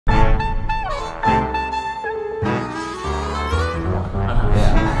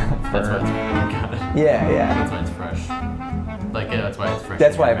That's why it's, got it. Yeah, yeah. That's why it's fresh. Like, yeah, that's why it's fresh.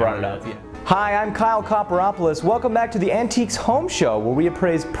 That's why I brought it up. Yeah. Hi, I'm Kyle Copperopolis. Welcome back to the Antiques Home Show, where we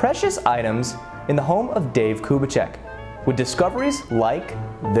appraise precious items in the home of Dave Kubicek, with discoveries like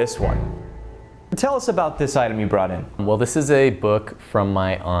this one. Tell us about this item you brought in. Well, this is a book from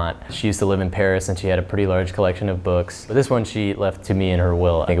my aunt. She used to live in Paris and she had a pretty large collection of books. But this one she left to me in her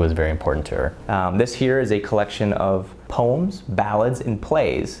will. I think it was very important to her. This here is a collection of poems, ballads, and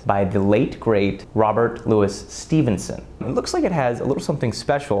plays by the late, great Robert Louis Stevenson. It looks like it has a little something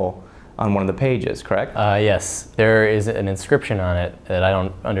special on one of the pages, correct? Yes, there is an inscription on it that I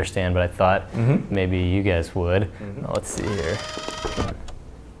don't understand, but I thought maybe you guys would. Let's see here.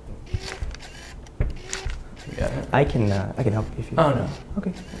 I can help you if you. Oh no.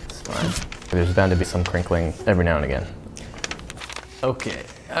 Okay. It's fine. There's bound to be some crinkling every now and again. Okay.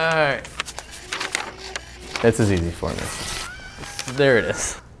 All right. This is easy for me. There it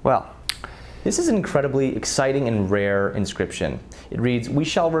is. Well, this is an incredibly exciting and rare inscription. It reads, "We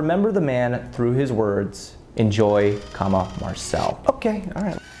shall remember the man through his words. Enjoy, Marcel." Okay. All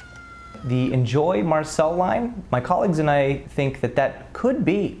right. The "Enjoy Marcel" line, my colleagues and I think that that could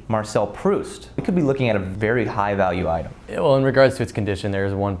be Marcel Proust. We could be looking at a very high value item. Yeah, well, in regards to its condition,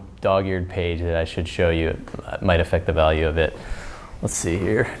 there's one dog-eared page that I should show you. It might affect the value of it. Let's see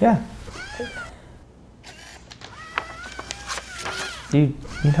here. Yeah. Do you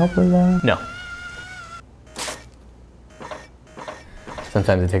need help with that? No.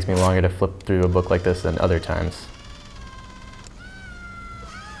 Sometimes it takes me longer to flip through a book like this than other times.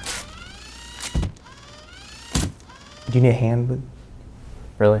 Do you need a hand with?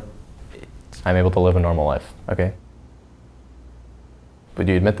 Really? I'm able to live a normal life, okay? But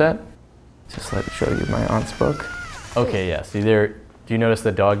do you admit that? Just let me show you my aunt's book. Okay, yeah, see there, do you notice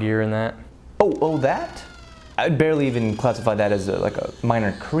the dog ear in that? Oh, that? I'd barely even classify that as like a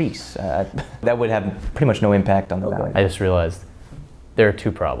minor crease. That would have pretty much no impact on the value. I just realized there are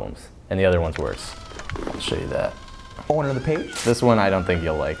two problems, and the other one's worse. I'll show you that. Oh, another page? This one I don't think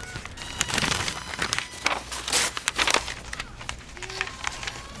you'll like.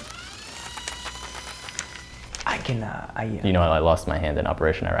 You know, I lost my hand in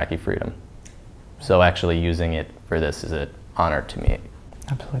Operation Iraqi Freedom. So actually using it for this is an honor to me.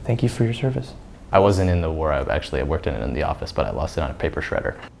 Absolutely. Thank you for your service. I wasn't in the war. I worked in it in the office, but I lost it on a paper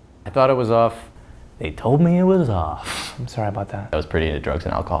shredder. I thought it was off. They told me it was off. I'm sorry about that. I was pretty into drugs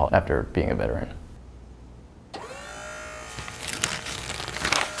and alcohol after being a veteran.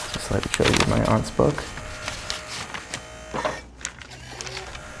 Just let me show you my aunt's book.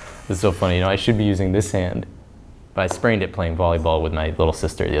 This is so funny. You know, I should be using this hand. But I sprained it playing volleyball with my little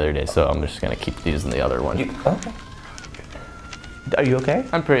sister the other day, so I'm just gonna keep using the other one. Okay. Are you okay?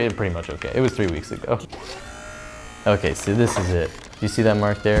 I'm pretty much okay. It was 3 weeks ago. Okay, so this is it. Do you see that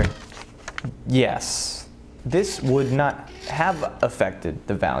mark there? Yes. This would not have affected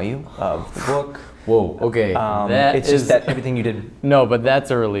the value of the book. Whoa, okay. It's just that everything you did. No, but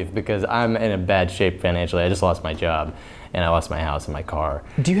that's a relief because I'm in a bad shape financially. I just lost my job, and I lost my house and my car.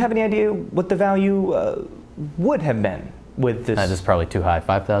 Do you have any idea what the value would have been with this? This is probably too high.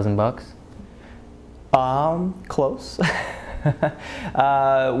 5,000 bucks? Close.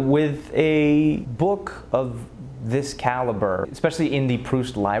 With a book of this caliber, especially in the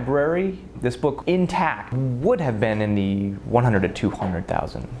Proust library, this book intact would have been in the 100 to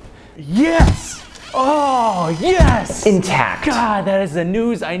 200,000. Yes! Oh, yes! Intact. God, that is the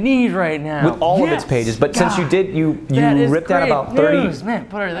news I need right now. With all of its pages, but God, since you did, you ripped out about 30. News. Man,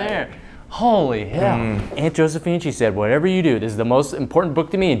 put her there. Holy hell. Aunt Josephine, she said, whatever you do, this is the most important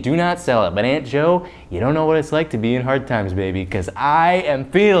book to me and do not sell it. But Aunt Joe, you don't know what it's like to be in hard times, baby, because I am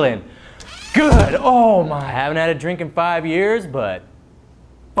feeling good. Oh my, I haven't had a drink in 5 years, but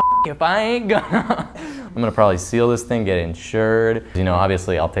if I ain't gonna. I'm gonna probably seal this thing, get insured. You know,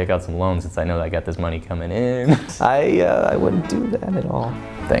 obviously I'll take out some loans since I know that I got this money coming in. I wouldn't do that at all.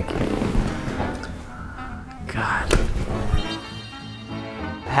 Thank you. God.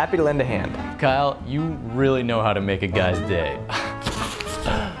 Happy to lend a hand. Kyle, you really know how to make a guy's day.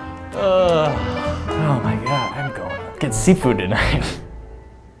 Oh my God, I'm going to get seafood tonight.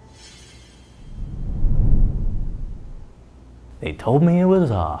 They told me it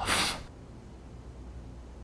was off.